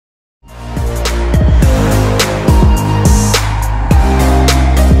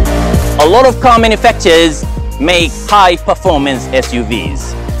A lot of car manufacturers make high-performance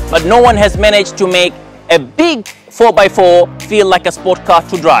SUVs, but no one has managed to make a big 4x4 feel like a sport car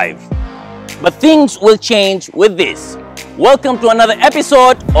to drive. But things will change with this. Welcome to another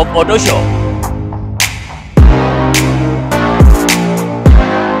episode of Autoshow.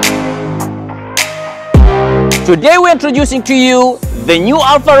 Today we're introducing to you the new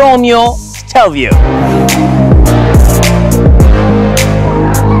Alfa Romeo Stelvio.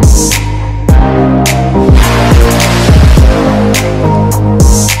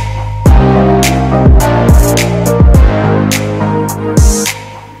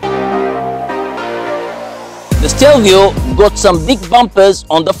 The Stelvio got some big bumpers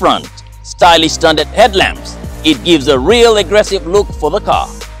on the front, stylish standard headlamps. It gives a real aggressive look for the car.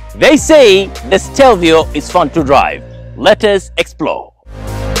 They say the Stelvio is fun to drive. Let us explore.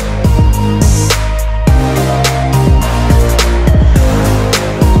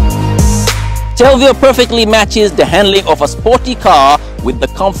 Stelvio perfectly matches the handling of a sporty car with the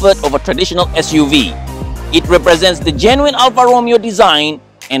comfort of a traditional SUV. It represents the genuine Alfa Romeo design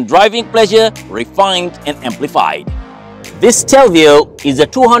and driving pleasure refined and amplified. This Stelvio is a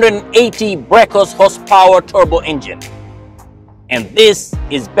 280 brake horsepower turbo engine, and this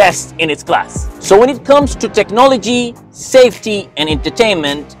is best in its class. So when it comes to technology, safety and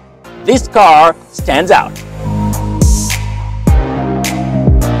entertainment, this car stands out.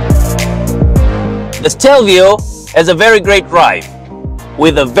 The Stelvio has a very great drive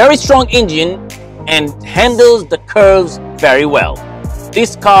with a very strong engine and handles the curves very well.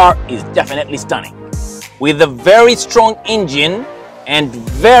 This car is definitely stunning, with a very strong engine and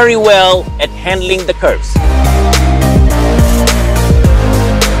very well at handling the curves.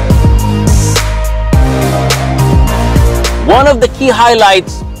 One of the key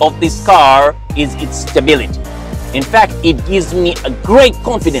highlights of this car is its stability. In fact, it gives me a great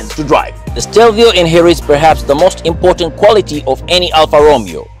confidence to drive. The Stelvio inherits perhaps the most important quality of any Alfa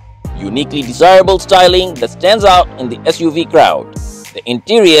Romeo: uniquely desirable styling that stands out in the SUV crowd. The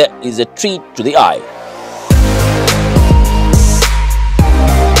interior is a treat to the eye.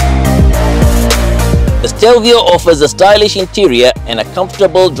 The Stelvio offers a stylish interior and a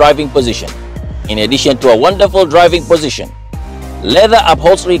comfortable driving position. In addition to a wonderful driving position, leather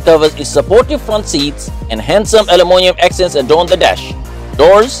upholstery covers its supportive front seats and handsome aluminum accents adorn the dash,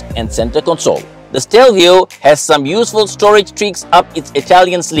 doors and center console. The Stelvio has some useful storage tricks up its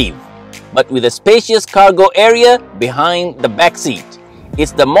Italian sleeve, but with a spacious cargo area behind the back seat.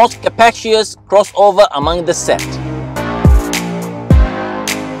 It's the most capacious crossover among the set.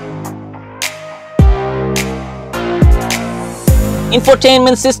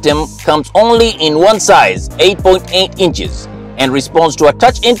 Infotainment system comes only in one size, 8.8 inches, and responds to a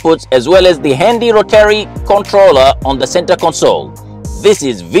touch inputs as well as the handy rotary controller on the center console. This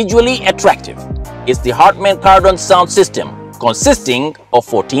is visually attractive. It's the Hartmann Kardon sound system, consisting of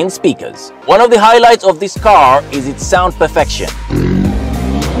 14 speakers. One of the highlights of this car is its sound perfection.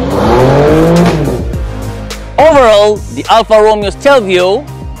 Overall, the Alfa Romeo Stelvio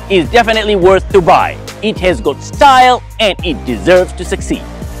is definitely worth to buy. It has got style and it deserves to succeed.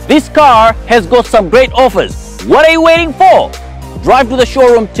 This car has got some great offers. What are you waiting for? Drive to the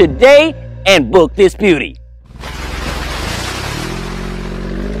showroom today and book this beauty.